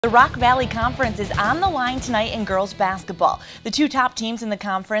The Rock Valley Conference is on the line tonight in girls basketball. The two top teams in the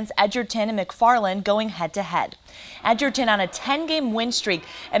conference, Edgerton and McFarland, going head-to-head. Edgerton on a 10-game win streak,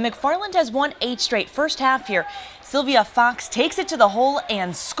 and McFarland has won 8 straight. First half here, Sylvia Fox takes it to the hole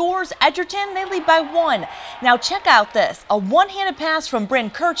and scores. Edgerton, they lead by 1. Now check out this. A one-handed pass from Bryn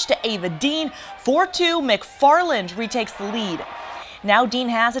Kirch to Ava Dean. 4-2, McFarland retakes the lead. Now Dean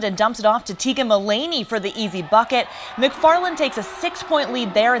has it and dumps it off to Tegan Mullaney for the easy bucket. McFarland takes a 6-point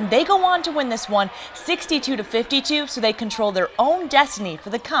lead there, and they go on to win this one 62-52, so they control their own destiny for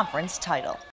the conference title.